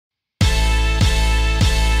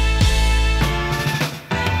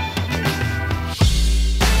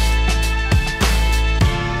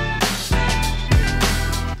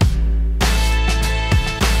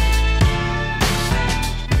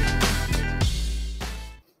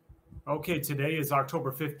Okay, today is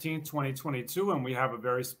October 15th, 2022, and we have a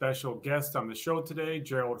very special guest on the show today,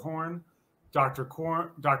 Gerald Horne. Dr.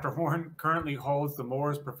 Horne currently holds the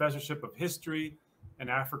Moores Professorship of History and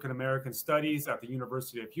African American Studies at the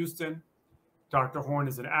University of Houston. Dr. Horne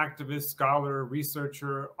is an activist, scholar,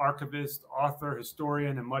 researcher, archivist, author,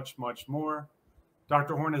 historian, and much, much more.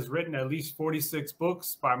 Dr. Horne has written at least 46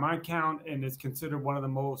 books by my count and is considered one of the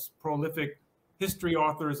most prolific history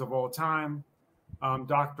authors of all time.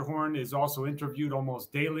 Dr. Horne is also interviewed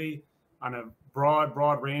almost daily on a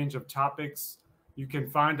broad range of topics. You can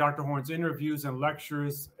find Dr. Horne's interviews and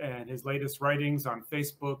lectures and his latest writings on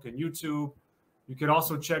Facebook and YouTube. You can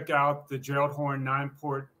also check out the Gerald Horne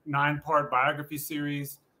nine-part biography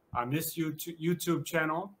series on this YouTube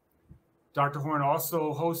channel. Dr. Horne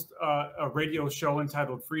also hosts a radio show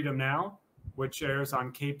entitled Freedom Now, which airs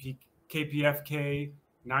on KPFK 90.7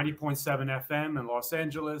 FM in Los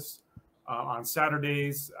Angeles on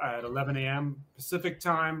Saturdays at 11 a.m. Pacific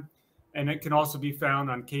time. And it can also be found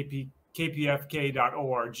on kpfk.org,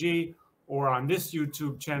 or on this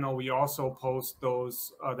YouTube channel. We also post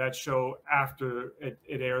that show after it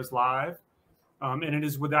airs live. And it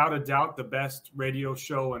is without a doubt the best radio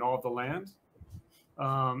show in all the land.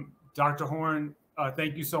 Dr. Horne,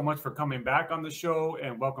 thank you so much for coming back on the show,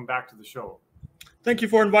 and welcome back to the show. Thank you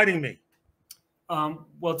for inviting me.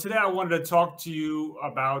 Well, today I wanted to talk to you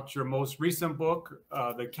about your most recent book,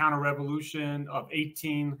 The Counter-Revolution of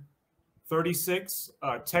 1836,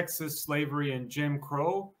 Texas Slavery and Jim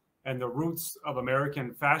Crow, and the Roots of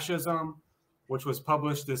American Fascism, which was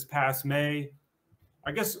published this past May.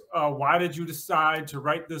 I guess, why did you decide to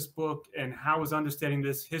write this book, and how is understanding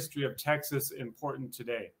this history of Texas important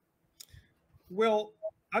today? Well,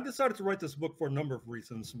 I decided to write this book for a number of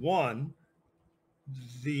reasons. One,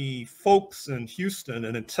 the folks in Houston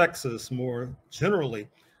and in Texas more generally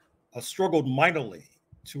struggled mightily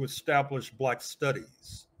to establish Black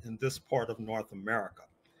studies in this part of North America.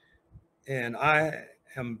 And I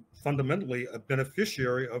am fundamentally a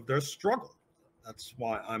beneficiary of their struggle. That's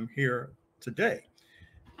why I'm here today.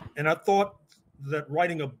 And I thought that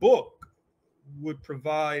writing a book would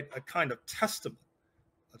provide a kind of testament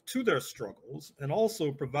to their struggles and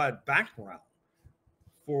also provide background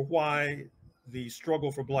for why the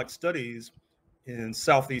struggle for Black studies in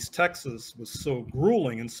Southeast Texas was so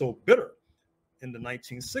grueling and so bitter in the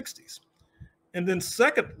 1960s. And then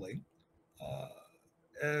secondly,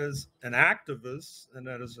 as an activist and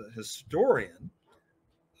as a historian,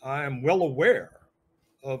 I am well aware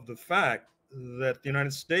of the fact that the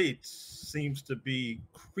United States seems to be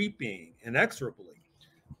creeping inexorably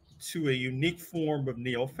to a unique form of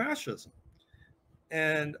neo-fascism.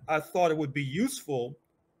 And I thought it would be useful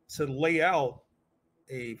to lay out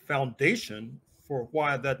a foundation for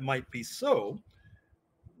why that might be so,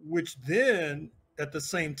 which then at the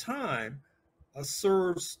same time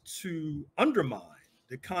serves to undermine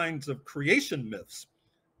the kinds of creation myths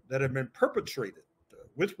that have been perpetrated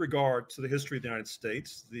with regard to the history of the United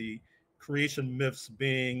States, the creation myths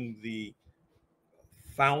being the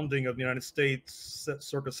founding of the United States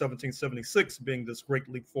circa 1776 being this great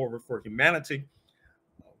leap forward for humanity,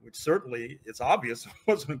 which certainly it's obvious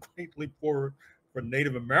wasn't a great leap forward for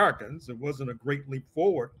Native Americans. It wasn't a great leap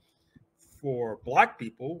forward for Black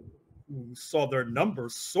people who saw their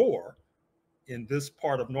numbers soar in this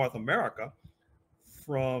part of North America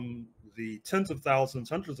from the tens of thousands,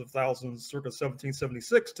 hundreds of thousands circa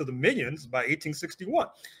 1776 to the millions by 1861.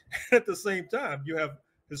 At the same time, you have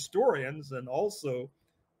historians and also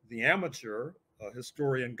the amateur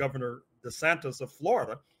historian Governor DeSantis of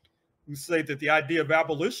Florida, who say that the idea of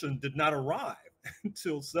abolition did not arrive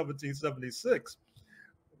until 1776,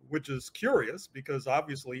 which is curious because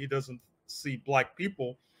obviously he doesn't see Black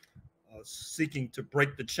people seeking to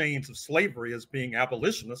break the chains of slavery as being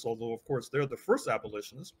abolitionists, although of course they're the first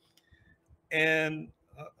abolitionists. And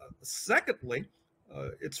secondly,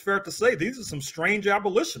 it's fair to say these are some strange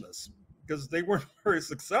abolitionists because they weren't very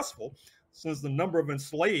successful since the number of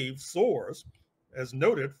enslaved soars, as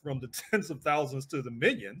noted, from the tens of thousands to the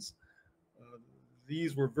millions.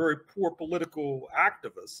 These were very poor political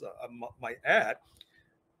activists, I might add.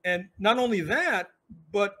 And not only that,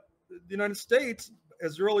 but the United States,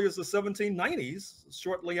 as early as the 1790s,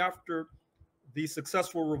 shortly after the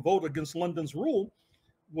successful revolt against London's rule,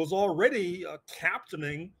 was already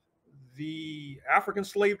captaining the African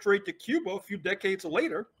slave trade to Cuba a few decades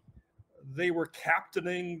later. They were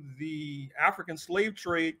captaining the African slave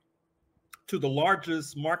trade to the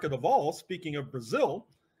largest market of all, speaking of Brazil,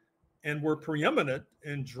 and were preeminent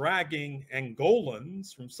in dragging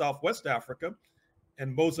Angolans from Southwest Africa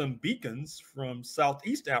and Mozambicans from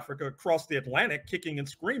Southeast Africa across the Atlantic, kicking and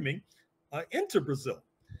screaming into Brazil.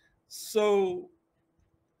 So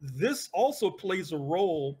this also plays a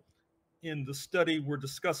role in the study we're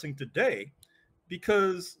discussing today,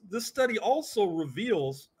 because this study also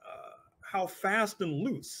reveals how fast and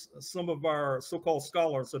loose some of our so-called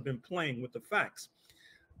scholars have been playing with the facts.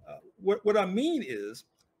 What I mean is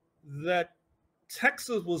that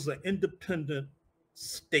Texas was an independent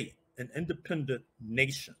state, an independent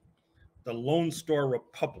nation, the Lone Star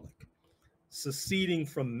Republic, seceding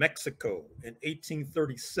from Mexico in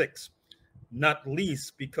 1836, not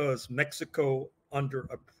least because Mexico, under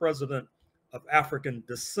a president of African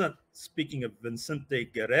descent, speaking of Vicente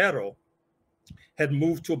Guerrero, had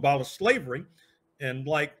moved to abolish slavery. And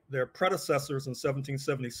like their predecessors in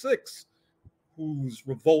 1776, whose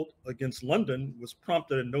revolt against London was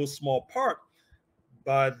prompted in no small part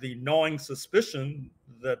by the gnawing suspicion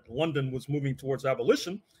that London was moving towards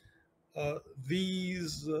abolition,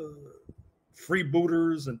 these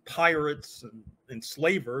freebooters and pirates and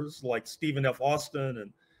enslavers like Stephen F. Austin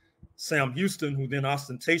and Sam Houston, who then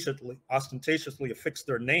ostentatiously affixed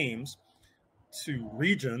their names to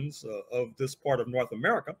regions of this part of North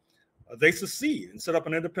America, they secede and set up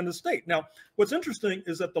an independent state. Now, what's interesting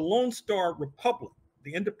is that the Lone Star Republic,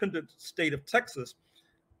 the independent state of Texas,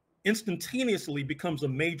 instantaneously becomes a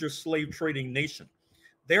major slave trading nation.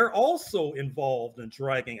 They're also involved in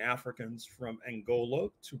dragging Africans from Angola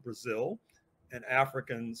to Brazil and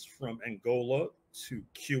Africans from Angola to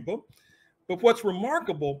Cuba. But what's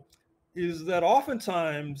remarkable is that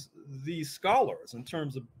oftentimes these scholars, in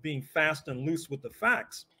terms of being fast and loose with the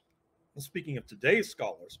facts, well, speaking of today's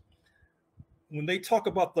scholars, when they talk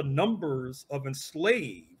about the numbers of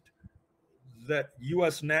enslaved that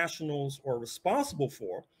US nationals are responsible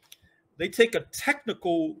for, they take a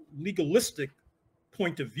technical, legalistic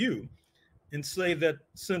point of view and say that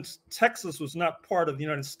since Texas was not part of the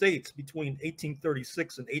United States between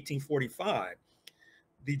 1836 and 1845,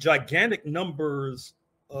 the gigantic numbers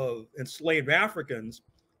of enslaved Africans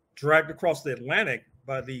dragged across the Atlantic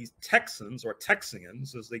by these Texans, or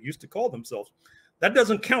Texians as they used to call themselves, that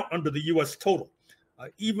doesn't count under the US total,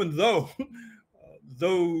 even though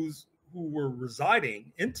those who were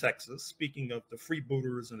residing in Texas, speaking of the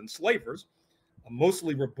freebooters and enslavers,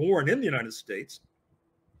 mostly were born in the United States,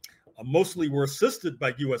 mostly were assisted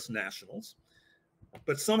by US nationals,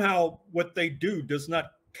 but somehow what they do does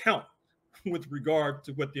not count with regard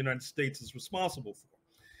to what the United States is responsible for.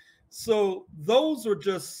 So those are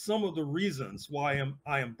just some of the reasons why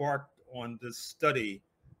I embarked on this study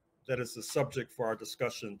that is the subject for our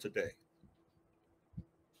discussion today.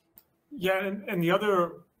 Yeah, and the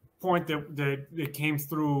other point that came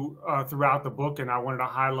through throughout the book, and I wanted to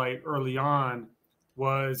highlight early on,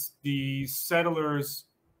 was the settlers'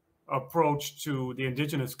 approach to the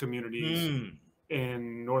indigenous communities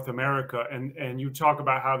in North America. And you talk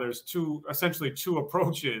about how there's essentially two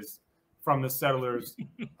approaches from the settlers.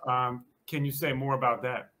 Can you say more about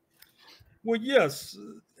that? Well, yes,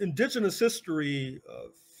 indigenous history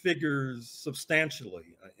figures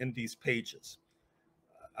substantially in these pages.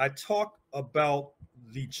 I talk about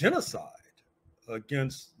the genocide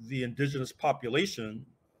against the indigenous population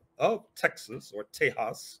of Texas, or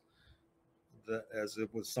Tejas, as it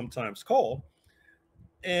was sometimes called.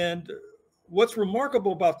 And what's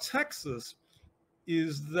remarkable about Texas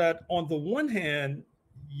is that on the one hand,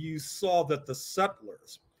 you saw that the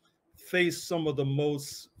settlers faced some of the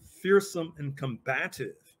most fearsome and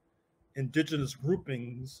combative indigenous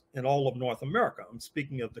groupings in all of North America. I'm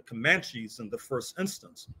speaking of the Comanches in the first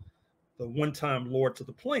instance, the one-time lords of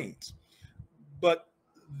the plains. But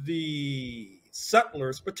the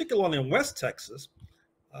settlers, particularly in West Texas,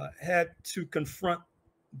 had to confront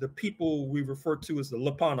the people we refer to as the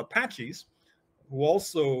Lipan Apaches, who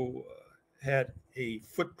also had a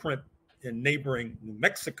footprint in neighboring New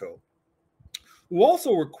Mexico, who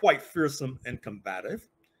also were quite fearsome and combative.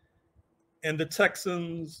 And the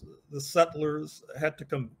Texans, the settlers, had to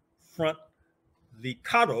confront the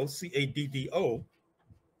Caddo, C-A-D-D-O,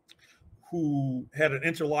 who had an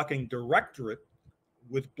interlocking directorate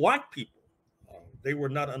with Black people. They were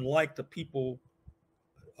not unlike the people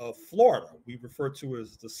of Florida, we refer to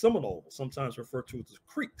as the Seminoles, sometimes referred to as the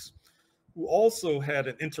Creeks, who also had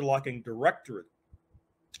an interlocking directorate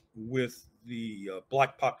with the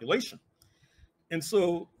Black population. And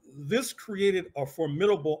so this created a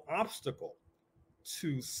formidable obstacle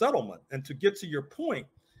to settlement. And to get to your point,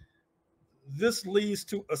 this leads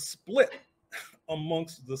to a split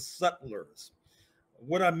amongst the settlers.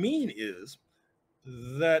 What I mean is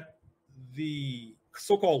that the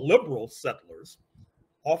so-called liberal settlers,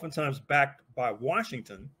 oftentimes backed by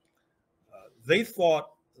Washington, they thought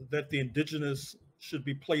that the indigenous should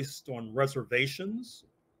be placed on reservations,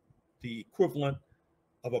 the equivalent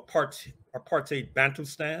of apartheid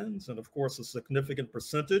Bantustans, and of course, a significant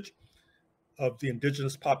percentage of the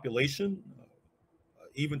indigenous population,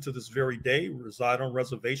 even to this very day, reside on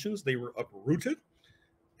reservations. They were uprooted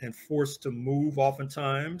and forced to move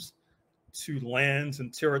oftentimes to lands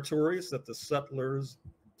and territories that the settlers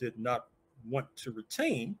did not want to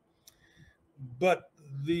retain. But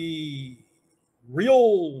the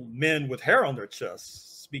real men with hair on their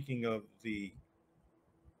chests, speaking of the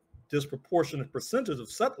disproportionate percentage of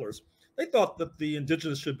settlers, they thought that the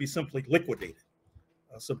indigenous should be simply liquidated,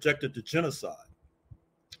 subjected to genocide.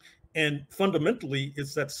 And fundamentally,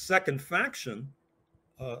 it's that second faction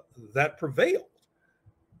that prevailed.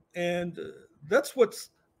 And that's what's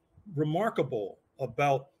remarkable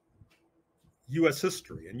about US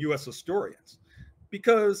history and US historians,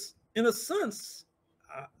 because in a sense,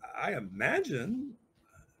 I imagine,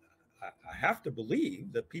 I have to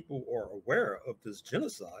believe that people are aware of this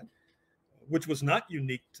genocide, which was not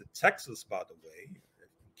unique to Texas, by the way, in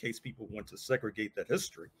case people want to segregate that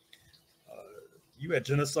history. You had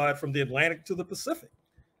genocide from the Atlantic to the Pacific.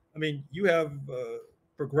 I mean, you have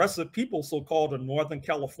progressive people, so-called in Northern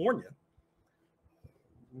California,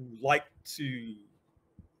 who like to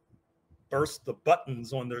burst the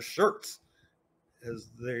buttons on their shirts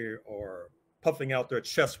as they are puffing out their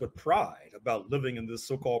chests with pride about living in this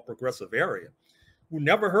so-called progressive area, who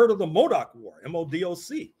never heard of the Modoc War,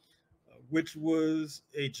 MODOC, which was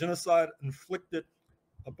a genocide inflicted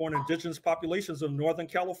upon indigenous populations of Northern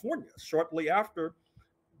California shortly after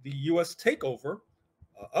the US takeover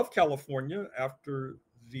of California after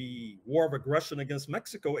the War of Aggression against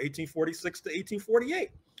Mexico, 1846 to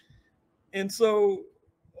 1848. And so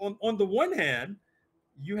on the one hand,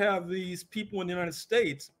 you have these people in the United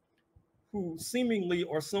States who seemingly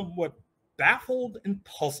are somewhat baffled and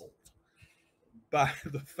puzzled by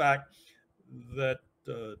the fact that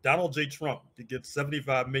Donald J. Trump to get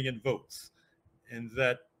 75 million votes, and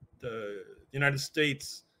that the United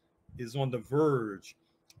States is on the verge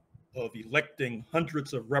of electing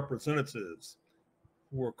hundreds of representatives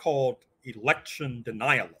who are called election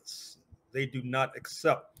denialists. They do not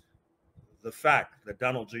accept the fact that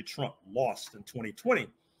Donald J. Trump lost in 2020.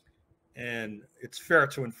 And it's fair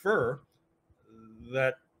to infer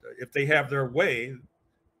that if they have their way,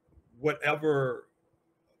 whatever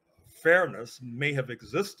fairness may have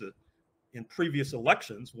existed in previous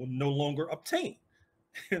elections will no longer obtain,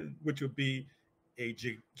 which would be a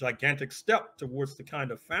gigantic step towards the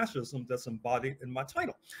kind of fascism that's embodied in my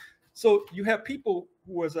title. So you have people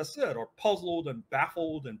who, as I said, are puzzled and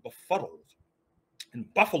baffled and befuddled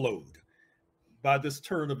and buffaloed by this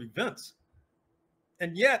turn of events.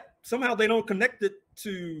 And yet somehow they don't connect it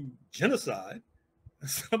to genocide.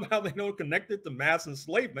 Somehow they don't connect it to mass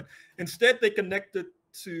enslavement. Instead, they connect it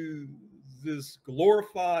to this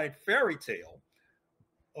glorified fairy tale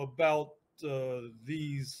about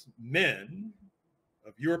these men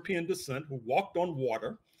of European descent who walked on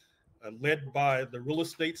water, led by the real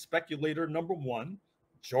estate speculator number one,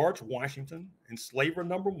 George Washington, enslaver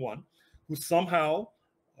number one, who somehow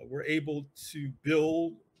were able to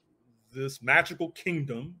build this magical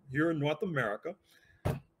kingdom here in North America.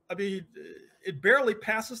 I mean, it barely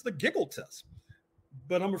passes the giggle test.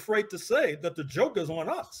 But I'm afraid to say that the joke is on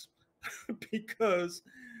us because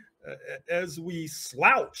as we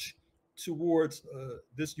slouch towards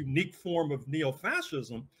this unique form of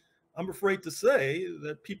neo-fascism, I'm afraid to say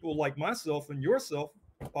that people like myself and yourself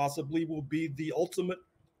possibly will be the ultimate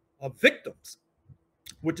victims,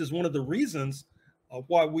 which is one of the reasons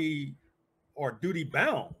why we are duty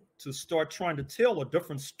bound to start trying to tell a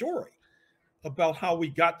different story about how we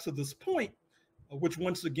got to this point, which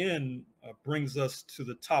once again brings us to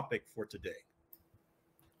the topic for today.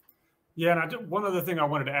 Yeah, and one other thing I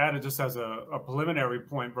wanted to add, just as a preliminary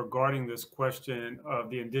point regarding this question of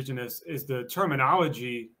the indigenous, is the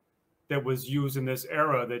terminology that was used in this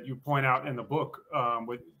era that you point out in the book,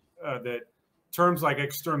 with that terms like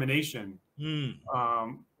extermination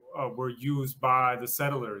were used by the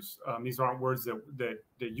settlers. These aren't words that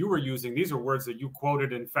you were using. These are words that you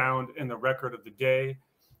quoted and found in the record of the day.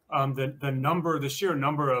 The sheer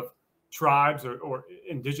number of tribes or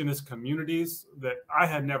indigenous communities that I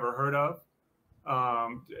had never heard of.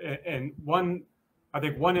 And I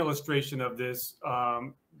think one illustration of this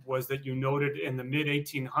was that you noted in the mid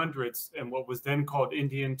 1800s in what was then called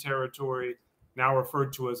Indian Territory, now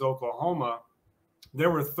referred to as Oklahoma, there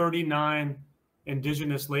were 39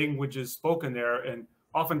 indigenous languages spoken there. And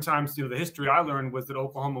oftentimes, the history I learned was that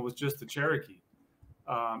Oklahoma was just the Cherokee.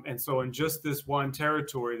 And so in just this one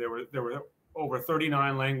territory, there were over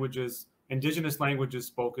 39 languages, indigenous languages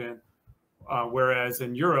spoken, whereas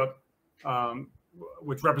in Europe,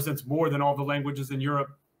 which represents more than all the languages in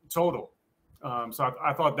Europe total. So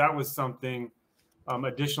I thought that was something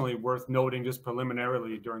additionally worth noting just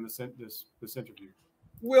preliminarily during this interview.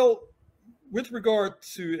 Well, with regard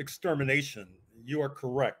to extermination, you are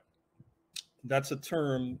correct. That's a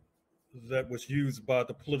term that was used by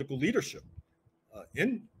the political leadership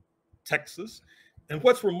in Texas. And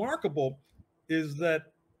what's remarkable is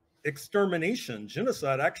that extermination,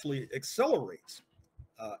 genocide, actually accelerates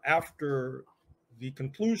after the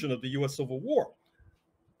conclusion of the US Civil War.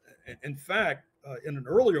 In fact, in an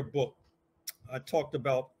earlier book, I talked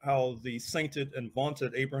about how the sainted and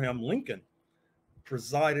vaunted Abraham Lincoln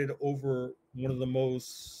presided over one of the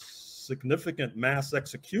most significant mass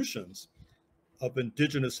executions of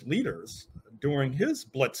indigenous leaders during his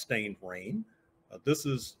bloodstained reign. This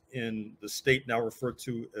is in the state now referred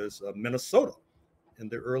to as Minnesota in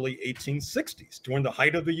the early 1860s, during the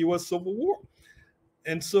height of the US Civil War.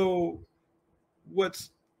 And so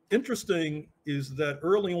what's interesting is that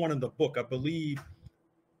early on in the book, I believe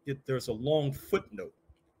there's a long footnote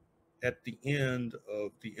at the end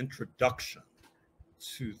of the introduction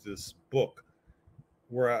to this book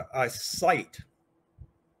where I cite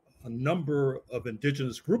a number of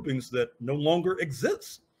indigenous groupings that no longer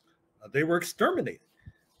exist. They were exterminated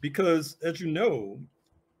because, as you know,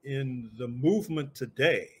 in the movement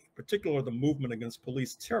today, particularly the movement against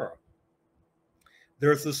police terror,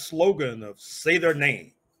 there's a slogan of say their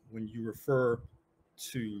name when you refer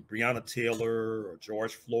to Breonna Taylor or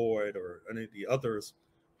George Floyd or any of the others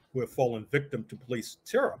who have fallen victim to police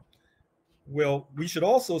terror. Well, we should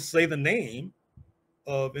also say the name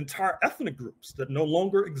of entire ethnic groups that no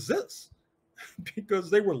longer exist because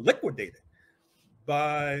they were liquidated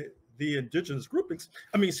by the indigenous groupings,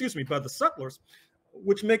 by the settlers,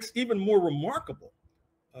 which makes even more remarkable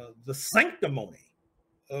the sanctimony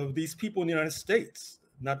of these people in the United States,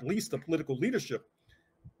 not least the political leadership.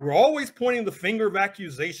 We're always pointing the finger of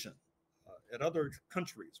accusation at other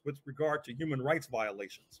countries with regard to human rights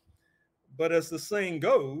violations. But as the saying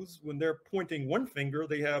goes, when they're pointing one finger,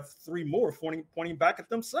 they have three more pointing back at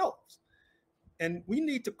themselves. And we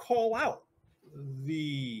need to call out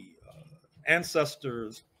the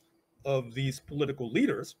ancestors of these political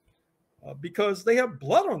leaders because they have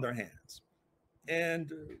blood on their hands.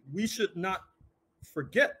 And we should not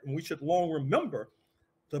forget, and we should long remember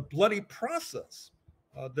the bloody process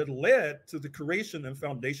that led to the creation and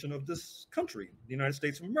foundation of this country, the United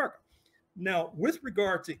States of America. Now, with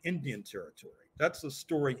regard to Indian territory, that's a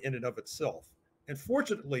story in and of itself, and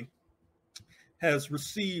fortunately has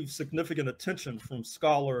received significant attention from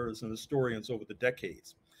scholars and historians over the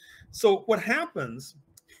decades. So what happens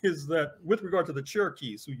is that with regard to the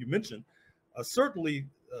Cherokees, who you mentioned, certainly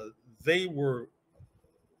they were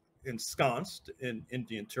ensconced in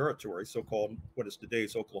Indian territory, so-called what is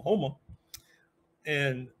today's Oklahoma.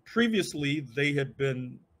 And previously they had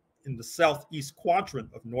been in the southeast quadrant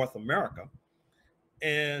of North America.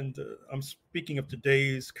 And I'm speaking of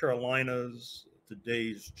today's Carolinas,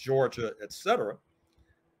 today's Georgia, etc.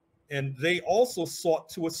 And they also sought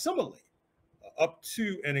to assimilate up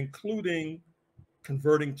to and including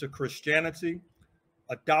converting to Christianity,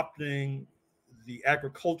 adopting the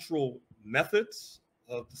agricultural methods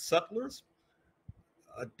of the settlers,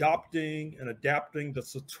 adopting and adapting the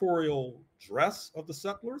sartorial dress of the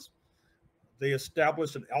settlers. They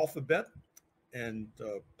established an alphabet and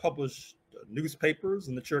published newspapers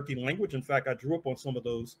in the Cherokee language. In fact, I drew up on some of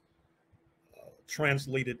those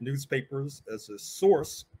translated newspapers as a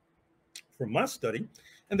source for my study.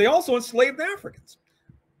 And they also enslaved Africans.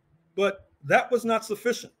 But that was not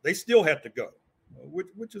sufficient. They still had to go,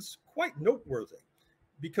 which is quite noteworthy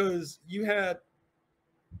because you had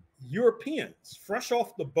Europeans fresh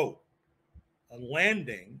off the boat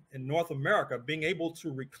landing in North America being able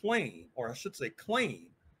to reclaim, or I should say claim,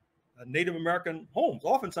 Native American homes,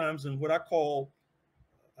 oftentimes in what I call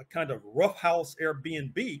a kind of roughhouse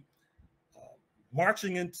Airbnb,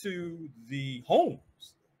 marching into the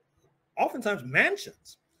homes, oftentimes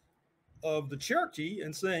mansions of the Cherokee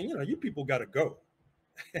and saying, you know, you people got to go.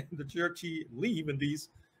 And the Cherokee leave and these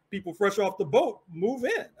people fresh off the boat move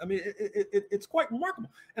in. I mean, it's quite remarkable.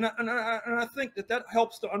 And I think that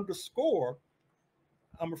helps to underscore,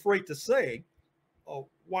 I'm afraid to say,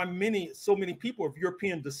 why so many people of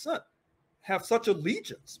European descent have such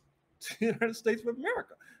allegiance to the United States of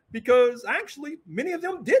America, because actually many of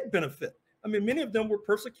them did benefit. I mean, many of them were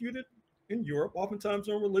persecuted in Europe, oftentimes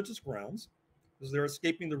on religious grounds, because they're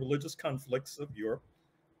escaping the religious conflicts of Europe,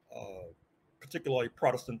 particularly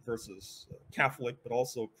Protestant versus Catholic, but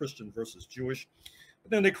also Christian versus Jewish.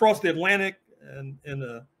 But then they crossed the Atlantic and in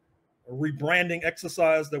a rebranding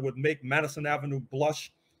exercise that would make Madison Avenue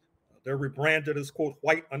blush. They're rebranded as, quote,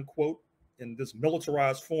 white, unquote, in this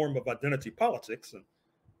militarized form of identity politics, and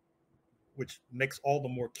which makes all the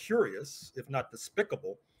more curious, if not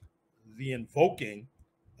despicable, the invoking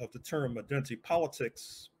of the term identity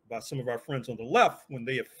politics by some of our friends on the left when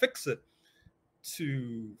they affix it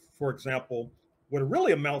to, for example, what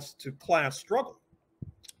really amounts to class struggle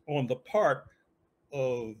on the part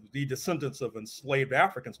of the descendants of enslaved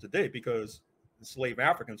Africans today, because enslaved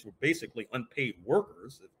Africans were basically unpaid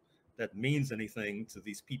workers, if that means anything to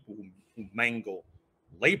these people who mangle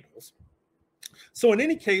labels. So in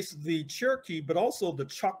any case, the Cherokee, but also the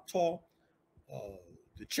Choctaw,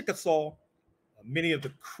 the Chickasaw, many of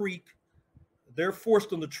the Creek, they're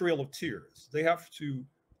forced on the Trail of Tears. They have to,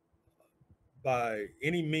 by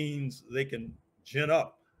any means they can gin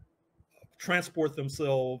up, transport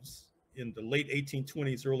themselves in the late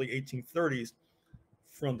 1820s, early 1830s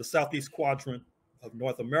from the southeast quadrant of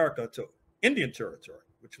North America to Indian Territory,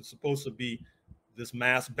 which was supposed to be this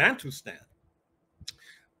mass Bantustan.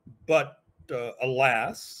 But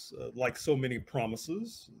alas, like so many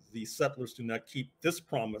promises, the settlers do not keep this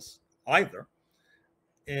promise either.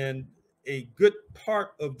 And a good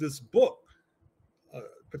part of this book,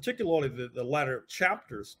 particularly the latter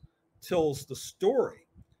chapters, tells the story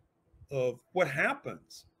of what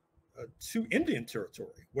happens to Indian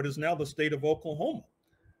Territory, what is now the state of Oklahoma.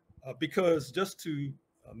 Because just to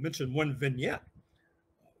mention one vignette,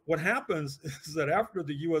 what happens is that after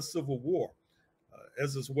the US Civil War,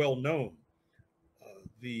 as is well known,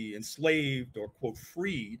 the enslaved, or quote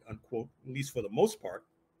freed, unquote, at least for the most part,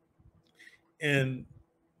 and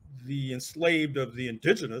the enslaved of the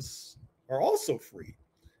indigenous are also freed.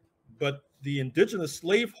 But the indigenous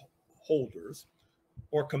slaveholders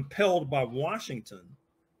are compelled by Washington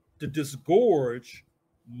to disgorge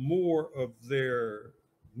more of their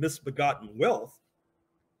misbegotten wealth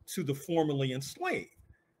to the formerly enslaved,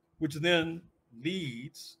 which then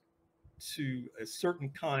leads to a certain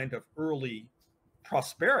kind of early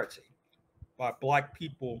prosperity by Black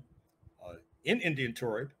people in Indian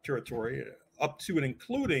Territory up to and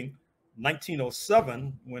including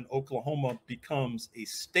 1907, when Oklahoma becomes a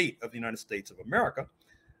state of the United States of America.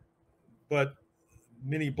 But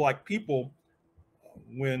many Black people,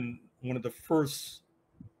 when one of the first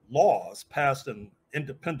laws passed in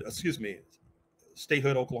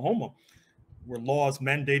statehood Oklahoma, were laws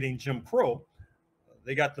mandating Jim Crow,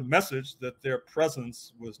 they got the message that their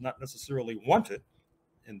presence was not necessarily wanted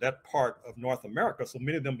in that part of North America. So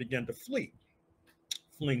many of them began to flee,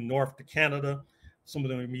 fleeing north to Canada. Some of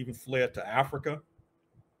them even fled to Africa.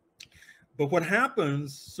 But what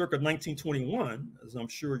happens circa 1921, as I'm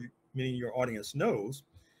sure many of your audience knows,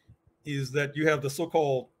 is that you have the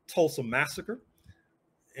so-called Tulsa Massacre.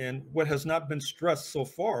 And what has not been stressed so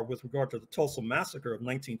far with regard to the Tulsa Massacre of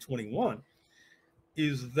 1921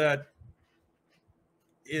 is that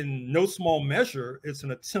in no small measure, it's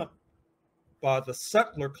an attempt by the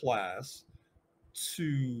settler class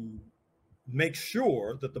to make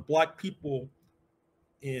sure that the Black people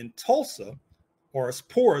in Tulsa are as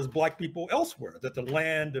poor as Black people elsewhere, that the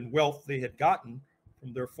land and wealth they had gotten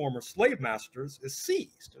from their former slave masters is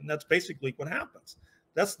seized. And that's basically what happens.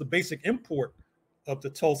 That's the basic import of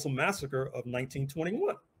the Tulsa Massacre of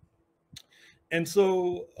 1921. And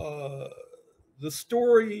so the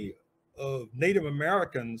story of Native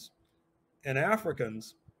Americans and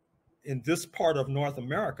Africans in this part of North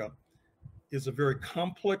America is a very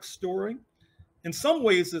complex story. In some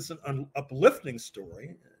ways, it's an uplifting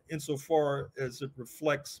story insofar as it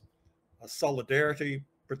reflects a solidarity,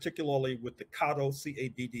 particularly with the Caddo,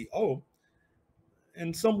 C-A-D-D-O.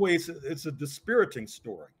 In some ways, it's a dispiriting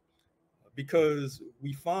story because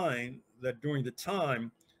we find that during the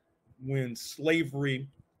time when slavery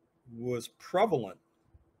was prevalent,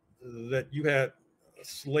 that you had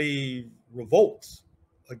slave revolts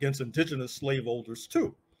against indigenous slaveholders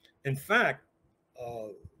too. In fact,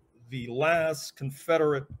 the last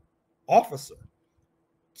Confederate officer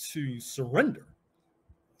to surrender,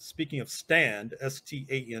 speaking of stand,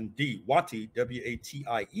 S-T-A-N-D, Watie,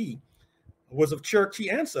 W-A-T-I-E, was of Cherokee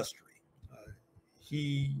ancestry.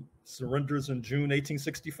 He surrenders in June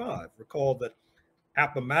 1865. Recall that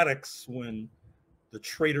Appomattox, when the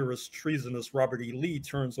traitorous, treasonous Robert E. Lee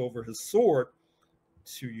turns over his sword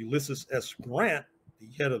to Ulysses S. Grant, the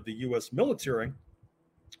head of the U.S. military,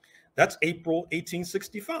 that's April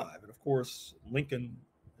 1865. And of course, Lincoln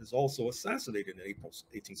is also assassinated in April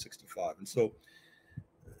 1865. And so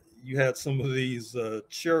you had some of these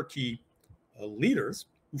Cherokee leaders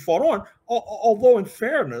who fought on, although in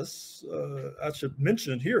fairness, I should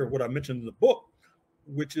mention here what I mentioned in the book,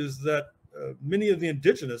 which is that many of the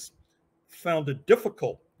indigenous found it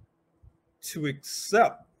difficult to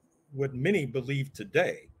accept what many believe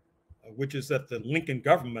today, which is that the Lincoln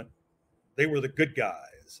government, they were the good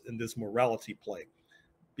guys in this morality play,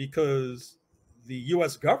 because the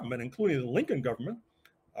US government, including the Lincoln government,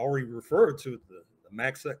 I already referred to the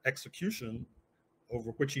mass execution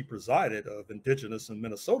over which he presided of indigenous in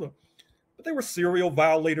Minnesota, but they were serial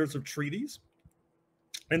violators of treaties.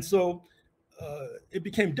 And so it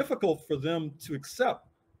became difficult for them to accept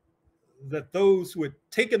that those who had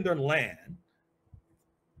taken their land,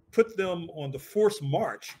 put them on the forced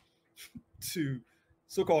march to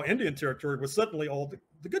so-called Indian territory, were suddenly all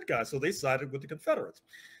the good guys. So they sided with the Confederates.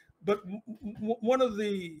 But one of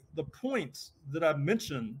the points that I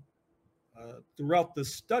mentioned throughout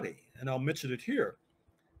this study, and I'll mention it here,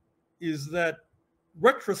 is that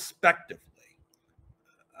retrospectively,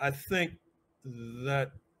 I think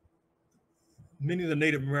that many of the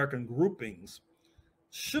Native American groupings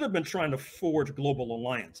should have been trying to forge global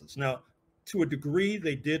alliances. Now, to a degree,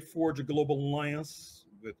 they did forge a global alliance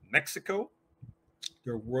with Mexico.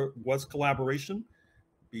 There was collaboration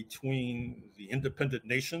between the independent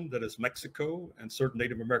nation that is Mexico and certain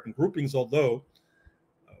Native American groupings, although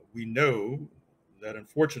we know that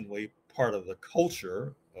unfortunately part of the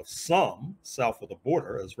culture of some south of the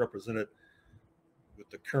border, as represented with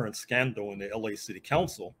the current scandal in the LA City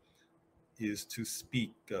Council, is to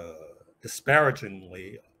speak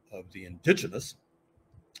disparagingly of the indigenous.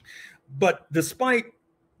 But despite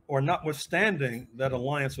or notwithstanding that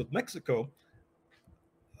alliance with Mexico,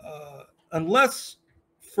 unless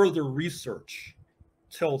further research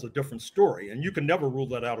tells a different story, and you can never rule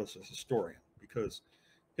that out as a historian, because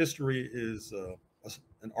history is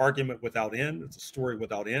an argument without end. It's a story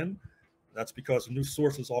without end. That's because new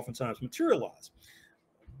sources oftentimes materialize.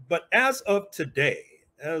 But as of today,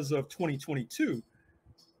 as of 2022,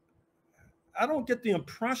 I don't get the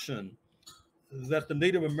impression that the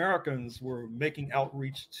Native Americans were making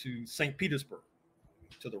outreach to St. Petersburg,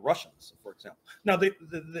 to the Russians, for example. Now,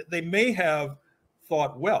 they may have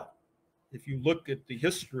thought, well, if you look at the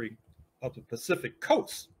history of the Pacific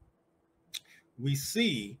coast, we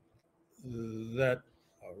see that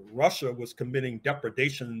Russia was committing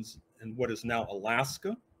depredations in what is now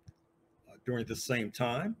Alaska during the same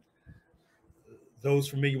time. Those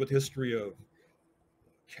familiar with the history of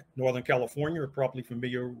Northern California are probably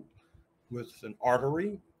familiar with an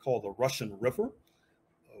artery called the Russian River,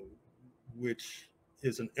 which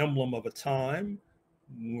is an emblem of a time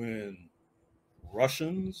when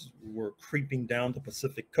Russians were creeping down the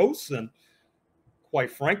Pacific coast and, quite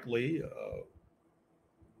frankly,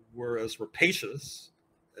 were as rapacious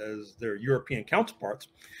as their European counterparts.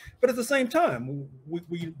 But at the same time,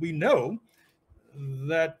 we know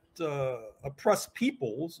that oppressed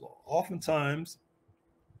peoples oftentimes,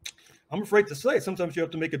 I'm afraid to say, sometimes you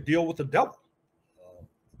have to make a deal with the devil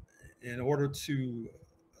in order to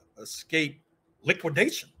escape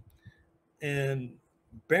liquidation. And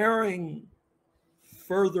bearing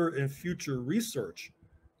further and future research,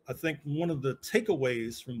 I think one of the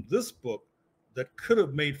takeaways from this book that could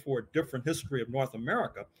have made for a different history of North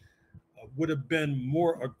America would have been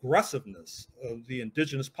more aggressiveness of the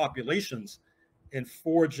indigenous populations in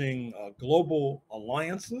forging global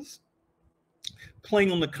alliances,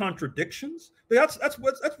 playing on the contradictions. That's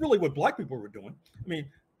really what Black people were doing. I mean,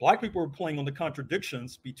 Black people were playing on the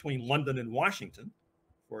contradictions between London and Washington,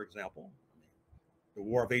 for example. The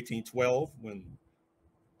War of 1812, when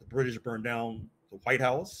the British burned down the White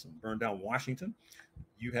House and burned down Washington.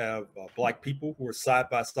 You have Black people who are side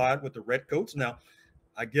by side with the Redcoats. Now,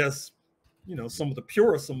 I guess, some of the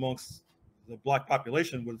purists amongst the Black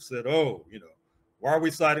population would have said, oh, why are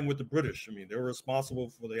we siding with the British? I mean, they were responsible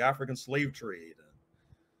for the African slave trade. And,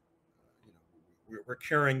 we're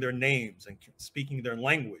carrying their names and speaking their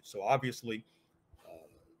language. So obviously,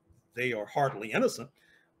 they are hardly innocent.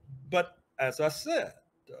 But as I said,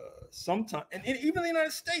 sometimes, and even the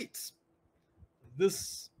United States,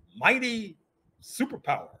 this mighty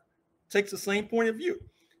superpower takes the same point of view.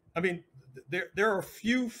 I mean, there are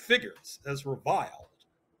few figures as reviled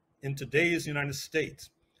in today's United States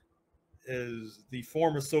as the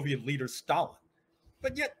former Soviet leader Stalin.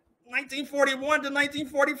 But yet, 1941 to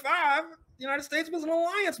 1945, the United States was in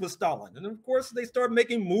alliance with Stalin. And of course, they started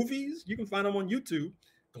making movies. You can find them on YouTube,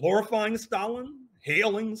 glorifying Stalin,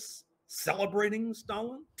 hailing, celebrating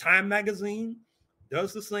Stalin. Time magazine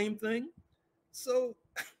does the same thing. So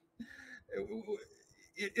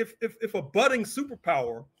if a budding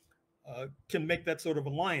superpower can make that sort of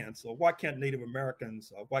alliance, why can't Native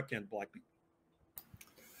Americans, why can't Black people?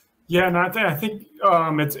 Yeah, and I think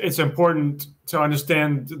it's important to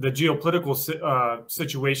understand the geopolitical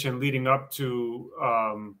situation leading up to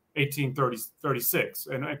 1836,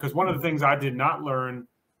 and because one of the things I did not learn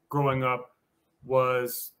growing up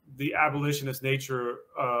was the abolitionist nature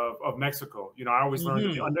of Mexico. You know, I always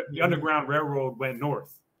learned that the Underground Railroad went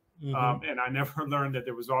north. And I never learned that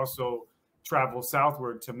there was also travel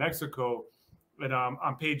southward to Mexico. And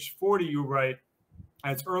on page 40, you write,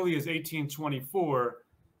 as early as 1824,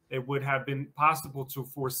 it would have been possible to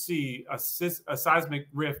foresee a seismic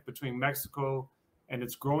rift between Mexico and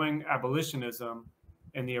its growing abolitionism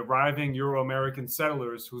and the arriving Euro-American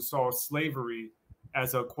settlers who saw slavery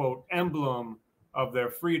as a, quote, emblem of their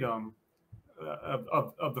freedom,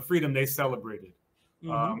 of the freedom they celebrated.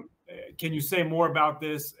 Can you say more about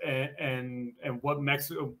this and what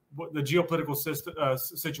Mexico, what the geopolitical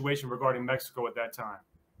situation regarding Mexico at that time?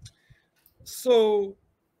 So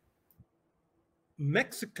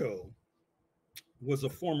Mexico was a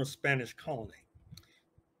former Spanish colony.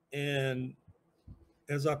 And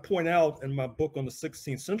as I point out in my book on the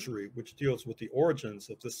 16th century, which deals with the origins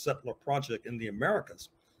of this settler project in the Americas,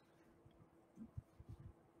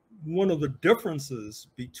 one of the differences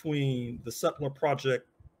between the settler project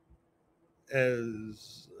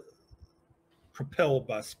as propelled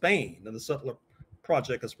by Spain and the settler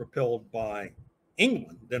project as propelled by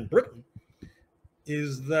England, then Britain,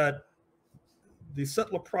 is that the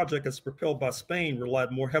settler project as propelled by Spain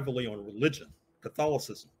relied more heavily on religion,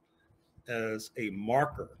 Catholicism, as a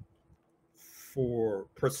marker for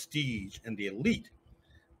prestige and the elite,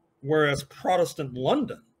 whereas Protestant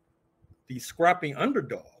London, the scrappy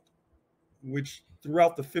underdog, which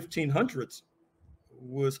throughout the 1500s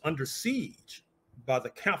was under siege by the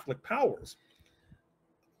Catholic powers,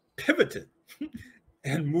 pivoted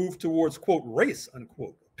and moved towards, quote, race,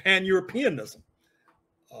 unquote, pan-Europeanism,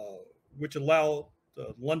 which allowed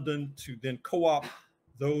London to then co-opt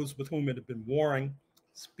those with whom it had been warring,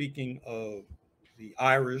 speaking of the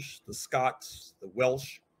Irish, the Scots, the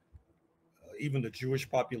Welsh, even the Jewish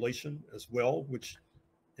population as well, which,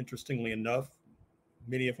 interestingly enough,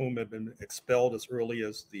 many of whom had been expelled as early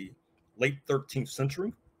as the late 13th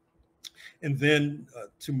century, and then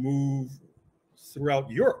to move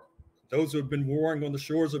throughout Europe, those who have been warring on the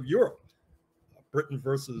shores of Europe, Britain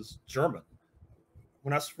versus German.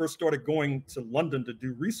 When I first started going to London to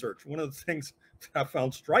do research, one of the things that I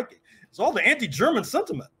found striking is all the anti-German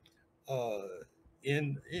sentiment.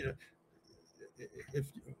 When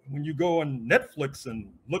you go on Netflix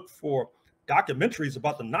and look for documentaries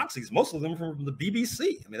about the Nazis, most of them from the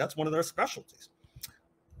BBC. I mean, that's one of their specialties.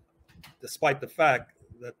 Despite the fact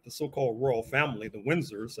that the so-called royal family, the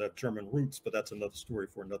Windsors, have German roots, but that's another story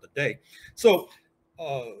for another day. So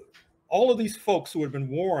all of these folks who had been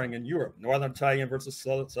warring in Europe, Northern Italian versus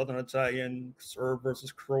Southern Italian, Serb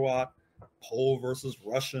versus Croat, Pole versus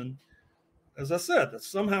Russian, as I said,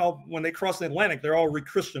 somehow when they cross the Atlantic, they're all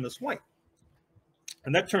re-Christian as white.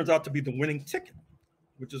 And that turns out to be the winning ticket,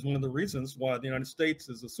 which is one of the reasons why the United States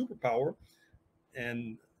is a superpower.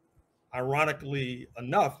 And ironically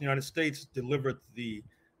enough, the United States delivered the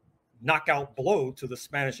knockout blow to the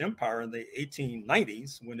Spanish Empire in the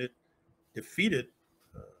 1890s when it defeated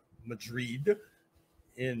Madrid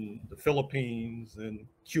in the Philippines and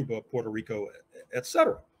Cuba, Puerto Rico,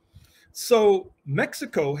 etc. So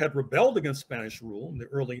Mexico had rebelled against Spanish rule in the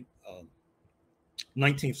early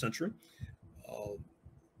 19th century.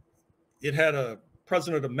 It had a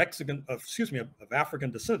president of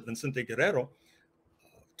African descent, Vicente Guerrero,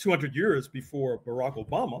 200 years before Barack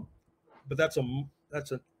Obama, but that's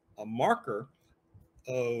a marker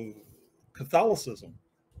of Catholicism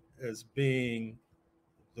as being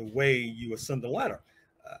the way you ascend the ladder.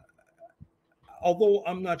 Although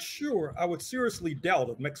I'm not sure, I would seriously doubt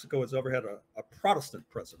if Mexico has ever had a Protestant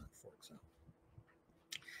president, for example.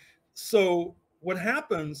 So what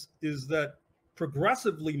happens is that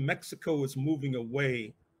progressively Mexico is moving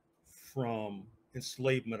away from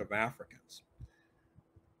enslavement of Africans.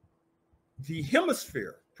 The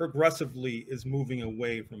hemisphere progressively is moving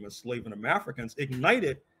away from enslavement of Africans,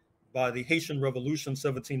 ignited by the Haitian Revolution,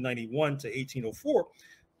 1791 to 1804,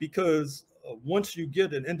 because once you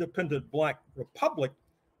get an independent Black republic,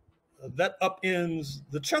 that upends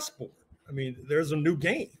the chessboard. I mean, there's a new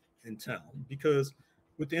game in town, because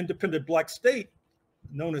with the independent Black state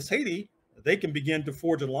known as Haiti, they can begin to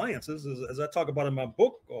forge alliances. As I talk about in my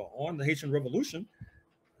book on the Haitian Revolution,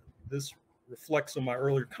 this reflects on my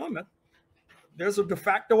earlier comment. There's a de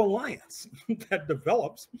facto alliance that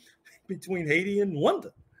develops between Haiti and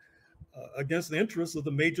London against the interests of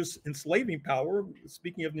the major enslaving power,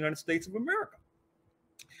 speaking of the United States of America.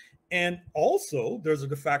 And also there's a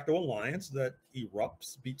de facto alliance that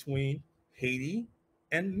erupts between Haiti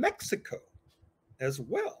and Mexico as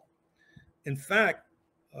well. In fact,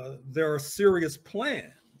 there are serious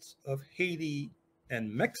plans of Haiti and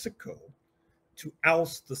Mexico to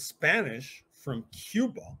oust the Spanish from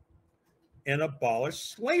Cuba and abolish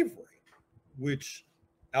slavery, which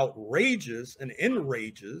outrages and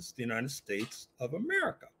enrages the United States of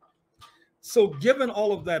America. So given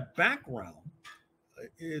all of that background,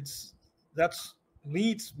 that's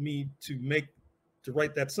leads me to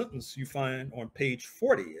write that sentence you find on page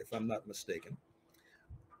 40, if I'm not mistaken.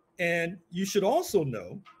 And you should also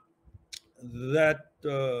know that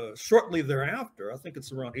shortly thereafter, I think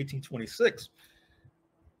it's around 1826,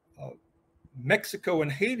 Mexico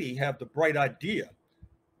and Haiti have the bright idea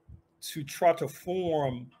to try to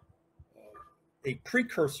form a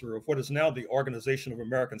precursor of what is now the Organization of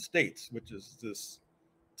American States, which is this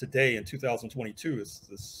today in 2022 is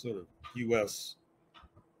this sort of U.S.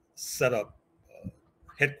 setup,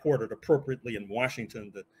 headquartered appropriately in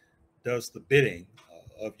Washington, that does the bidding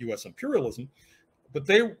of U.S. imperialism. But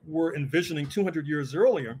they were envisioning 200 years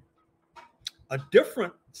earlier a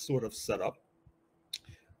different sort of setup.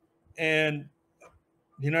 And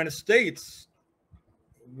the United States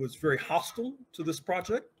was very hostile to this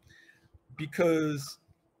project because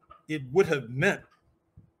it would have meant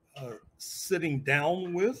sitting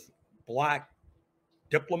down with Black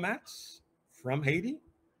diplomats from Haiti.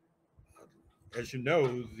 As you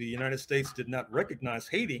know, the United States did not recognize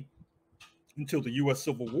Haiti until the U.S.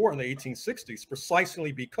 Civil War in the 1860s,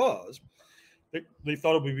 precisely because they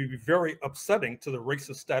thought it would be very upsetting to the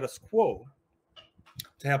racist status quo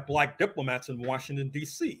to have Black diplomats in Washington,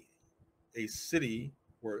 D.C., a city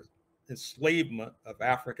where enslavement of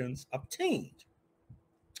Africans obtained.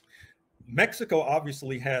 Mexico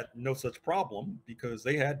obviously had no such problem because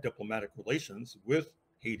they had diplomatic relations with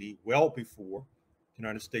Haiti well before the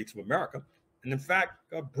United States of America. And in fact,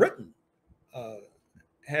 Britain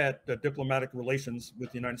had diplomatic relations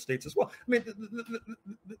with the United States as well. I mean,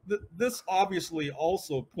 this obviously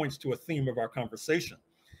also points to a theme of our conversation,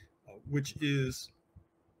 which is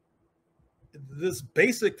this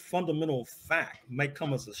basic fundamental fact might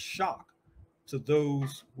come as a shock to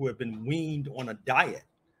those who have been weaned on a diet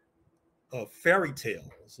of fairy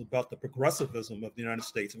tales about the progressivism of the United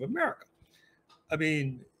States of America. I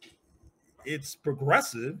mean, it's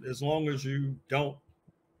progressive as long as you don't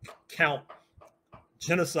count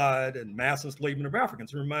genocide and mass enslavement of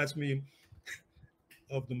Africans. It reminds me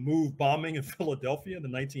of the MOVE bombing in Philadelphia in the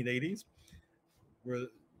 1980s, where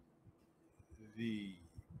the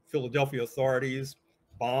Philadelphia authorities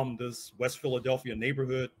bombed this West Philadelphia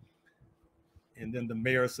neighborhood. And then the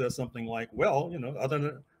mayor says something like, well, you know,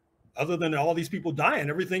 other than all these people dying,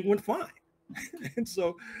 everything went fine. And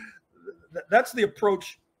so that's the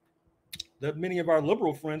approach that many of our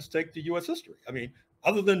liberal friends take to U.S. history. I mean,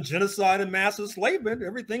 other than genocide and mass enslavement,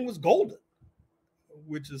 everything was golden,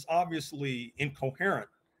 which is obviously incoherent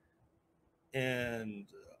and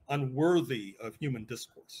unworthy of human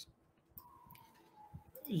discourse.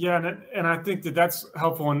 Yeah, and I think that's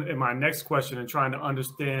helpful in my next question in trying to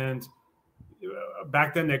understand.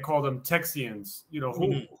 Back then they called them Texians. You know,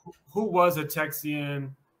 who was a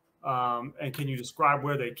Texian, and can you describe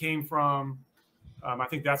where they came from? I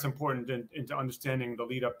think that's important into understanding the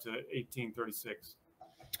lead up to 1836.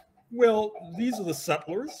 Well, these are the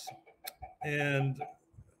settlers, and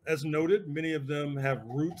as noted, many of them have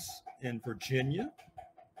roots in Virginia.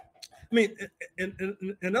 I mean,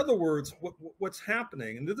 in other words, what's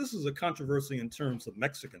happening, and this is a controversy in terms of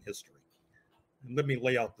Mexican history, and let me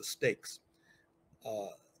lay out the stakes.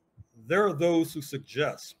 There are those who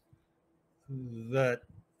suggest that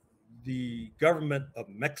the government of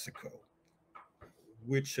Mexico,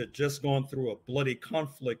 which had just gone through a bloody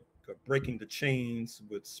conflict of breaking the chains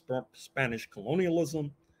with Spanish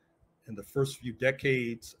colonialism in the first few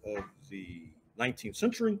decades of the 19th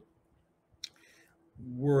century,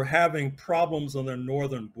 were having problems on their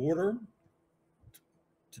northern border,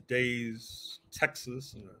 today's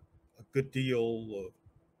Texas, and a good deal of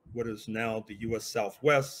what is now the U.S.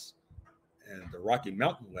 Southwest and the Rocky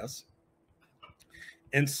Mountain West.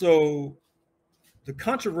 And so the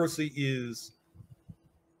controversy is,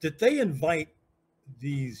 did they invite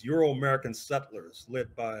these Euro-American settlers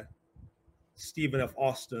led by Stephen F.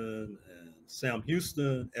 Austin and Sam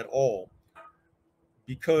Houston et al.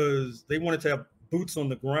 Because they wanted to have boots on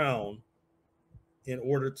the ground in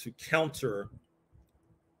order to counter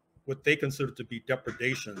what they considered to be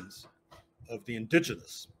depredations of the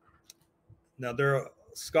indigenous? Now, there are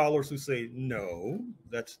scholars who say, no,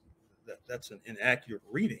 that's an inaccurate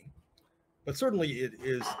reading, but certainly it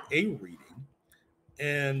is a reading.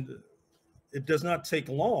 And it does not take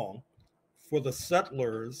long for the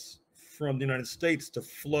settlers from the United States to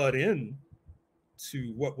flood in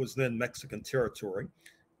to what was then Mexican territory,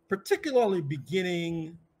 particularly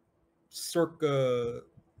beginning circa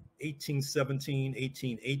 1817,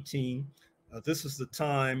 1818. This is the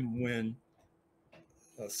time when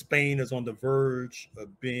Spain is on the verge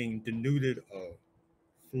of being denuded of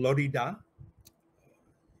Florida.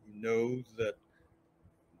 You know that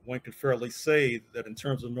one could fairly say that in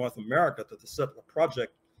terms of North America, that the settler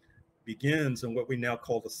project begins in what we now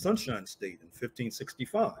call the Sunshine State in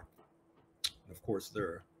 1565. And of course, there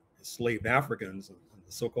are enslaved Africans in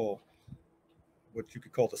the so-called, what you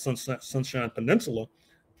could call the Sunshine Peninsula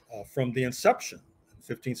from the inception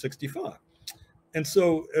in 1565. And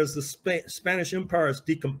so as the Spanish Empire is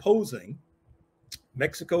decomposing,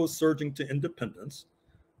 Mexico is surging to independence.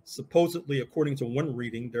 Supposedly, according to one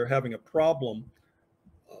reading, they're having a problem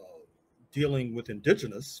dealing with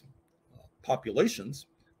indigenous populations.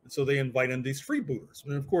 And so they invite in these freebooters.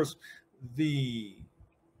 And of course, the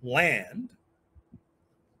land,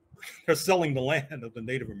 they're selling the land of the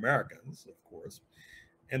Native Americans, of course.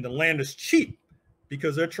 And the land is cheap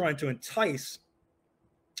because they're trying to entice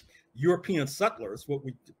European settlers, what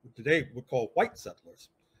we today would call white settlers,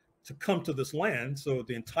 to come to this land. So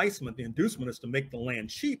the enticement, the inducement is to make the land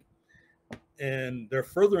cheap. And there are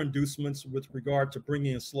further inducements with regard to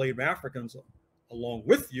bringing enslaved Africans along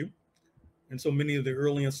with you. And so many of the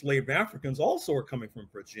early enslaved Africans also are coming from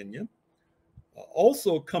Virginia,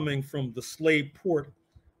 also coming from the slave port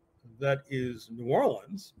that is New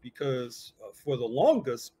Orleans, because for the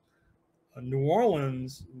longest, New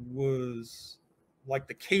Orleans was like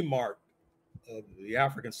the Kmart of the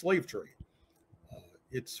African slave trade.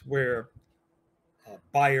 It's where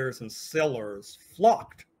buyers and sellers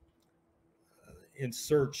flocked in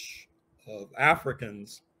search of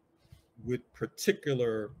Africans with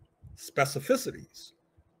particular specificities.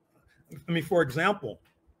 I mean, for example,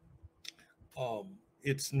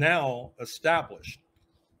 it's now established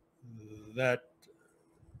that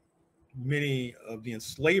many of the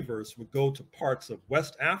enslavers would go to parts of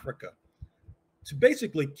West Africa to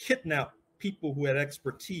basically kidnap people who had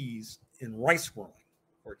expertise in rice growing,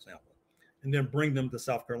 for example, and then bring them to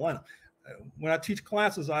South Carolina. When I teach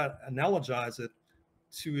classes, I analogize it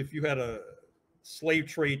to if you had a slave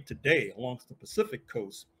trade today along the Pacific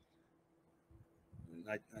coast.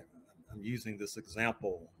 And I'm using this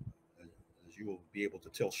example, as you will be able to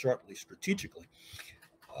tell shortly, strategically.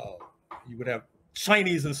 You would have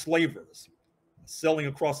Chinese enslavers selling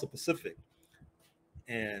across the Pacific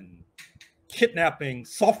and kidnapping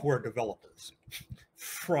software developers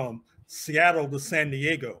from Seattle to San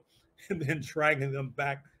Diego, and then dragging them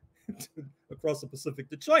back across the Pacific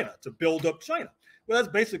to China to build up China. Well,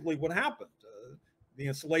 that's basically what happened. The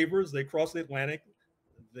enslavers, they cross the Atlantic,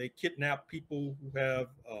 they kidnap people who have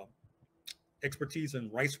expertise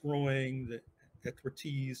in rice growing, the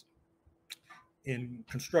expertise in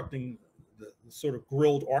constructing the sort of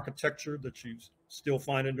grilled architecture that you still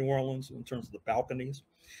find in New Orleans in terms of the balconies.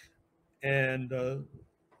 And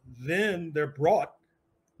then they're brought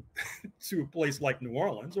to a place like New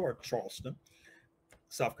Orleans or Charleston,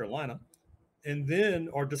 South Carolina, and then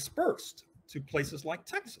are dispersed to places like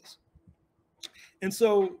Texas. And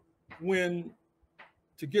so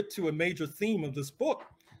to get to a major theme of this book,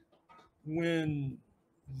 when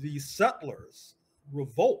the settlers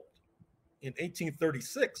revolt in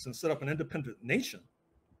 1836 and set up an independent nation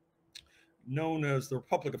known as the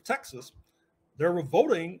Republic of Texas, they're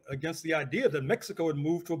revolting against the idea that Mexico had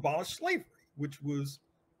moved to abolish slavery, which was,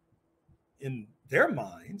 in their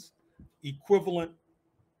minds, equivalent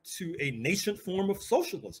to a nascent form of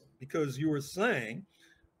socialism, because you were saying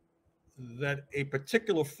that a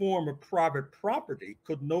particular form of private property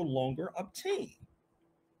could no longer obtain.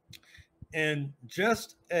 And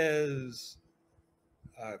just as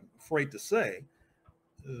I'm afraid to say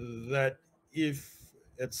that if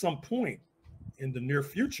at some point in the near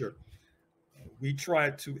future we try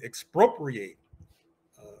to expropriate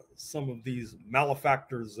some of these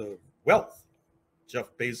malefactors of wealth,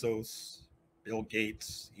 Jeff Bezos, Bill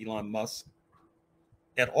Gates, Elon Musk,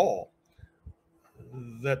 at all,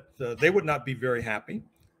 that they would not be very happy,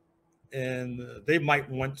 and they might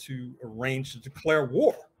want to arrange to declare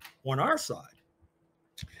war on our side.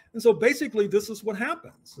 And so basically this is what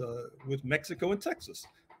happens with Mexico and Texas.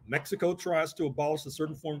 Mexico tries to abolish a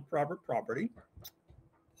certain form of private property.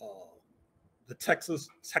 The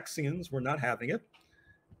Texians were not having it.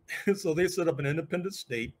 And so they set up an independent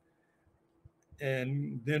state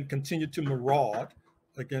and then continue to maraud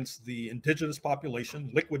against the indigenous population,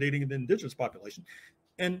 liquidating the indigenous population.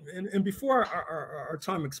 And before our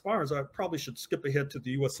time expires, I probably should skip ahead to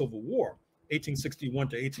the U.S. Civil War, 1861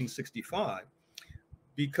 to 1865,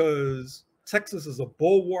 because Texas is a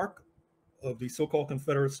bulwark of the so-called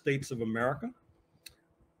Confederate States of America.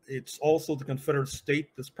 It's also the Confederate state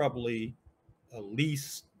that's probably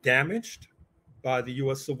least damaged by the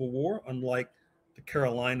US Civil War, unlike the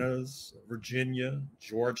Carolinas, Virginia,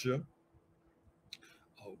 Georgia,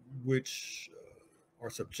 which are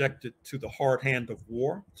subjected to the hard hand of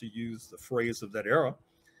war, to use the phrase of that era.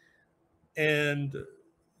 And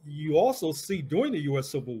you also see during the US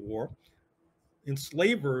Civil War,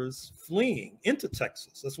 enslavers fleeing into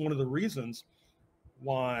Texas. That's one of the reasons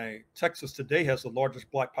why Texas today has the largest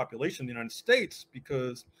Black population in the United States,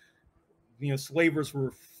 because the enslavers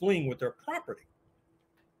were fleeing with their property,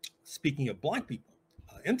 speaking of Black people,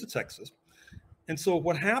 into Texas. And so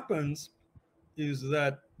what happens is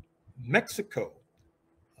that Mexico,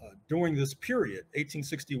 during this period,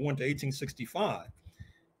 1861 to 1865,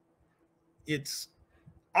 it's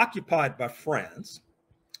occupied by France.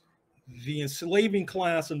 The enslaving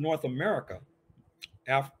class in North America,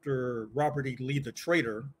 after Robert E. Lee, the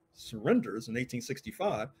traitor, surrenders in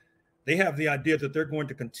 1865, they have the idea that they're going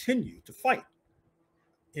to continue to fight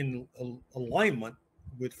in alignment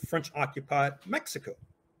with French-occupied Mexico.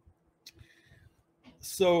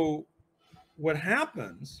 So what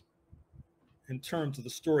happens in terms of the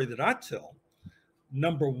story that I tell,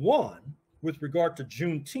 number one, with regard to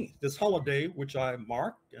Juneteenth, this holiday, which I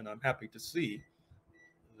marked, and I'm happy to see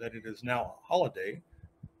that it is now a holiday,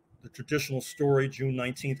 the traditional story, June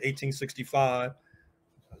 19th, 1865,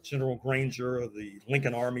 General Granger of the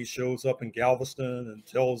Lincoln Army shows up in Galveston and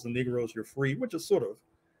tells the Negroes you're free, which is sort of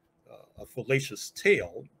a fallacious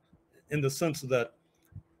tale in the sense that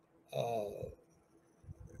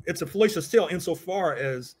it's a fallacious tale insofar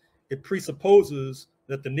as it presupposes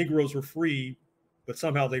that the Negroes were free, but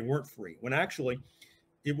somehow they weren't free, when actually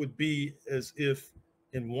it would be as if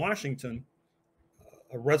in Washington,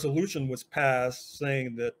 a resolution was passed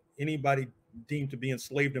saying that anybody deemed to be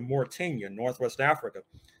enslaved in Mauritania, Northwest Africa,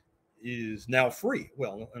 is now free.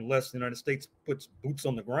 Well, unless the United States puts boots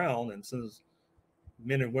on the ground and sends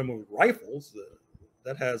men and women with rifles,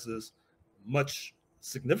 that has as much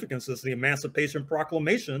significance as the Emancipation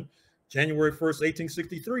Proclamation, January 1st,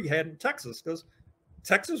 1863, had in Texas, because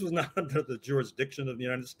Texas was not under the jurisdiction of the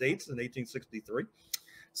United States in 1863.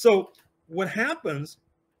 So what happens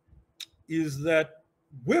is that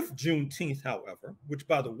with Juneteenth, however, which,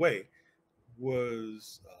 by the way,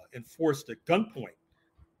 was enforced at gunpoint,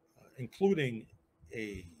 including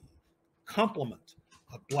a complement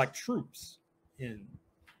of Black troops in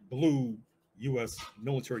blue U.S.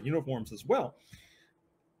 military uniforms as well,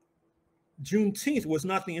 Juneteenth was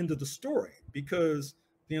not the end of the story, because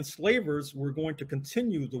the enslavers were going to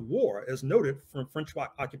continue the war, as noted, from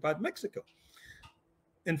French-occupied Mexico.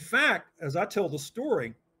 In fact, as I tell the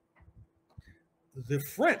story, the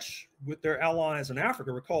French, with their allies in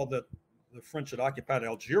Africa, recall that the French had occupied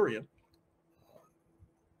Algeria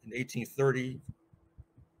in 1830,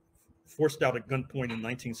 forced out at gunpoint in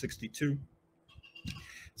 1962.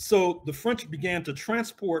 So the French began to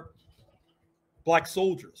transport Black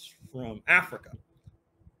soldiers from Africa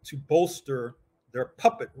to bolster their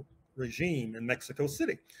puppet regime in Mexico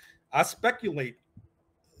City. I speculate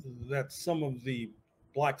that some of the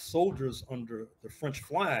Black soldiers under the French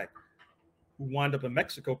flag who wind up in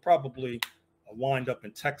Mexico probably wind up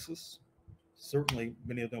in Texas. Certainly,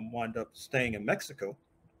 many of them wind up staying in Mexico.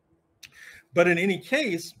 But in any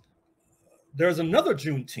case, there's another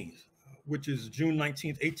Juneteenth, which is June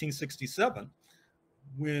 19th, 1867,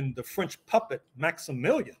 when the French puppet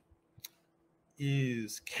Maximilian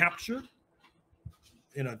is captured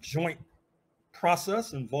in a joint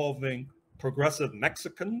process involving progressive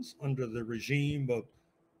Mexicans under the regime of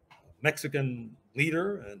Mexican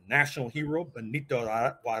leader and national hero Benito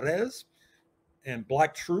Juarez, and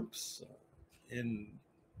Black troops in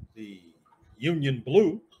the Union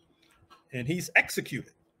blue, and he's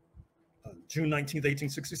executed June 19th,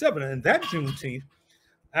 1867. And that Juneteenth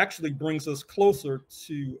actually brings us closer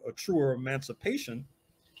to a truer emancipation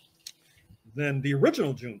than the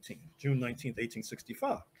original Juneteenth, June 19th,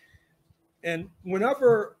 1865. And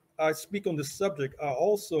whenever I speak on this subject, I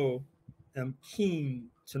also am keen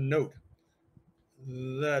to note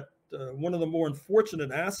that one of the more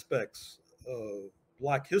unfortunate aspects of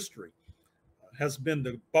Black history has been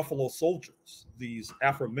the Buffalo Soldiers, these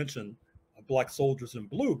aforementioned Black soldiers in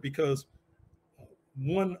blue, because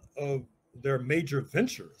one of their major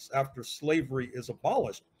ventures after slavery is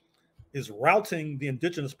abolished is routing the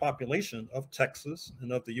indigenous population of Texas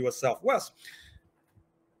and of the U.S. Southwest.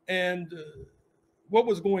 And what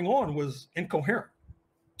was going on was incoherent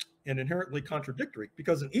and inherently contradictory,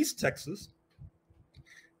 because in East Texas,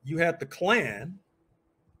 you had the Klan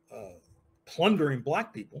plundering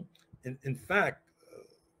Black people. In fact,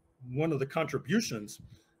 one of the contributions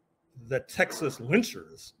that Texas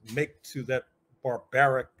lynchers make to that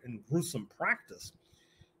barbaric and gruesome practice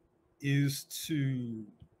is to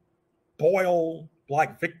boil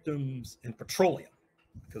Black victims in petroleum,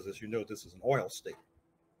 because as you know, this is an oil state.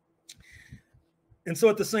 And so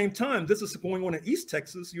at the same time, this is going on in East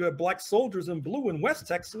Texas. You have Black soldiers in blue in West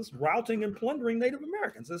Texas routing and plundering Native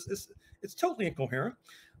Americans. It's totally incoherent.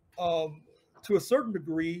 To a certain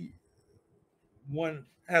degree, one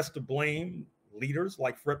has to blame leaders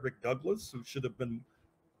like Frederick Douglass, who should have been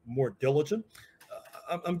more diligent.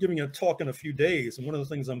 I'm giving a talk in a few days, and one of the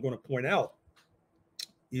things I'm going to point out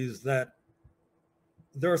is that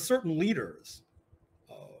there are certain leaders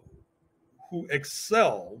who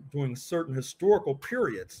excel during certain historical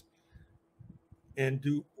periods and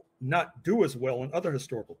do not do as well in other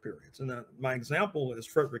historical periods. And my example is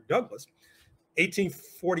Frederick Douglass.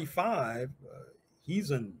 1845,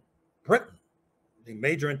 he's in Britain, the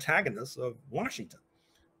major antagonist of Washington.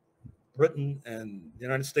 Britain and the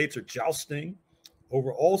United States are jousting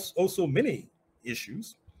over also many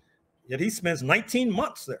issues, yet he spends 19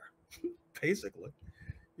 months there, basically.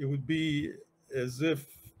 It would be as if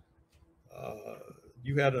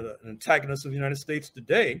you had an antagonist of the United States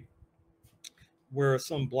today where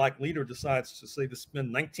some Black leader decides to say to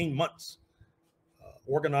spend 19 months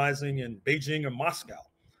organizing in Beijing or Moscow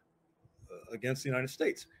against the United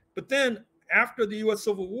States. But then after the US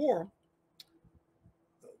Civil War,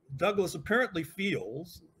 Douglass apparently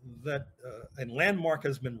feels that a landmark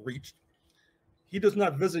has been reached. He does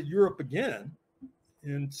not visit Europe again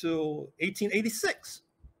until 1886.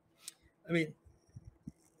 I mean,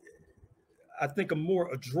 I think a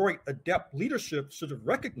more adroit, adept leadership should have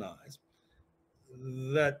recognized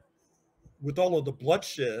that with all of the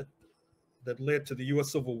bloodshed that led to the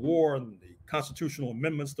US Civil War and the constitutional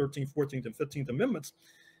amendments, 13th, 14th, and 15th Amendments,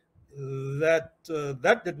 that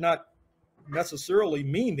did not necessarily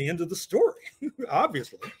mean the end of the story,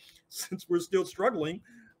 obviously, since we're still struggling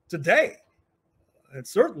today. And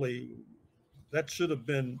certainly that should have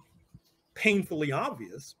been painfully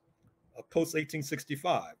obvious post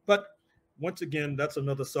 1865. But once again, that's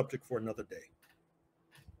another subject for another day.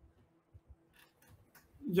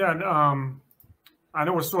 Yeah, I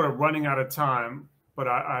know we're sort of running out of time, but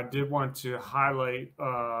I did want to highlight,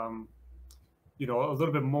 a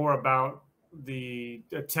little bit more about the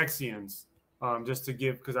Texians, just to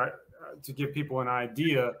give people an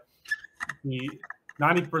idea. The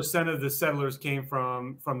 90% of the settlers came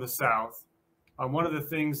from the South. One of the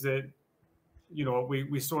things that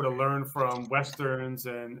we sort of learned from Westerns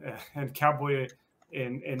and cowboy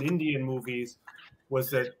and Indian movies was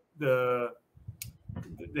that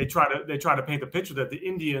they try to paint the picture that the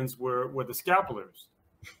Indians were the scalpers,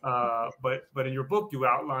 but in your book you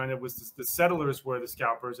outline it was the settlers were the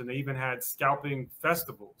scalpers, and they even had scalping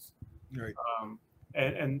festivals. Right.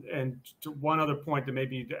 And to one other point that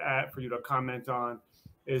maybe to add for you to comment on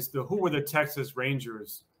is who were the Texas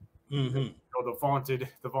Rangers? Mm-hmm.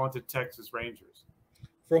 The vaunted Texas Rangers,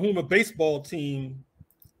 for whom a baseball team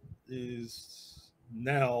is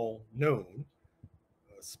now known.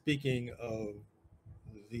 Speaking of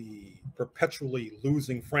the perpetually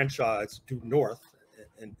losing franchise due north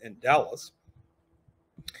in Dallas.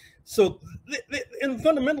 So, and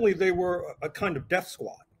fundamentally, they were a kind of death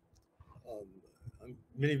squad.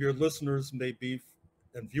 Many of your listeners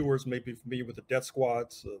and viewers may be familiar with the death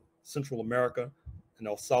squads of Central America and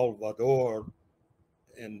El Salvador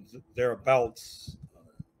and thereabouts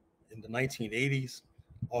in the 1980s,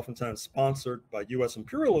 oftentimes sponsored by U.S.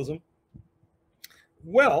 imperialism.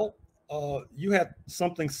 Well, you had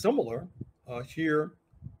something similar here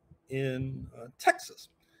in Texas.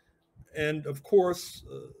 And of course,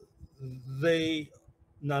 they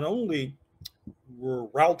not only were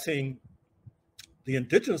routing the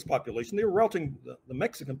indigenous population, they were routing the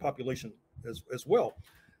Mexican population as well,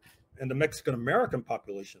 and the Mexican American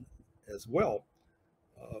population as well,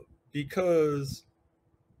 because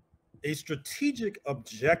a strategic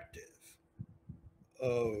objective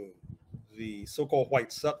of the so-called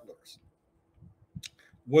white settlers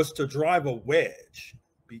was to drive a wedge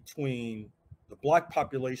between the Black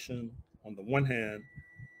population on the one hand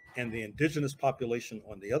and the indigenous population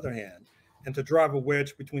on the other hand, and to drive a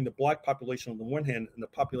wedge between the Black population on the one hand and the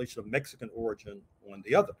population of Mexican origin on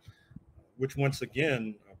the other, which once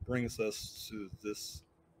again brings us to this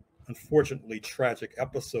unfortunately tragic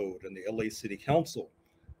episode in the LA City Council,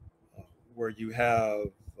 where you have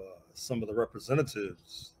some of the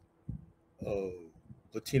representatives of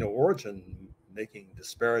Latino origin making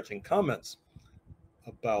disparaging comments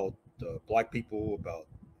about Black people, about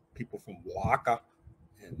people from Oaxaca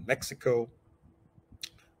and Mexico,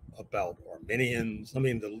 about Armenians. I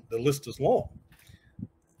mean, the list is long.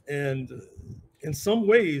 And in some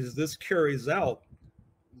ways, this carries out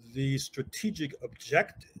the strategic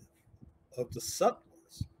objective of the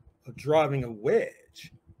settlers driving a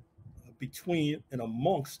wedge between and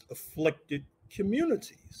amongst afflicted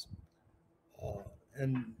communities.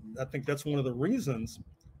 And I think that's one of the reasons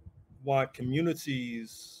why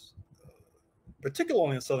communities,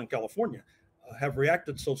 particularly in Southern California, have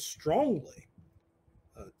reacted so strongly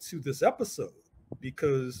to this episode,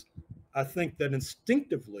 because I think that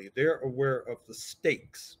instinctively they're aware of the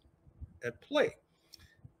stakes at play.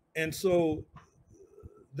 And so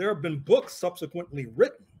there have been books subsequently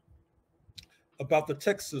written about the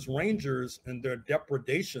Texas Rangers and their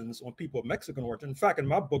depredations on people of Mexican origin. In fact, in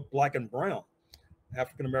my book, Black and Brown,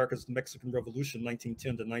 African Americans, the Mexican Revolution,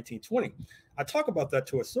 1910 to 1920, I talk about that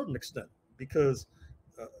to a certain extent, because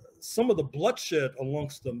some of the bloodshed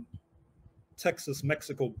alongst the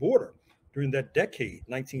Texas-Mexico border during that decade,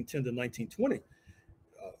 1910 to 1920,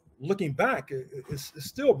 looking back, is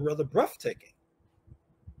still rather breathtaking.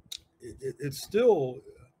 It's still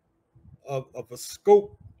of a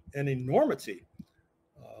scope and enormity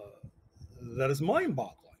that is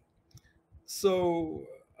mind-boggling. So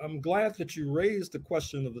I'm glad that you raised the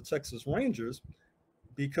question of the Texas Rangers,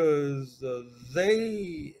 because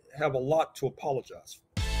they have a lot to apologize for.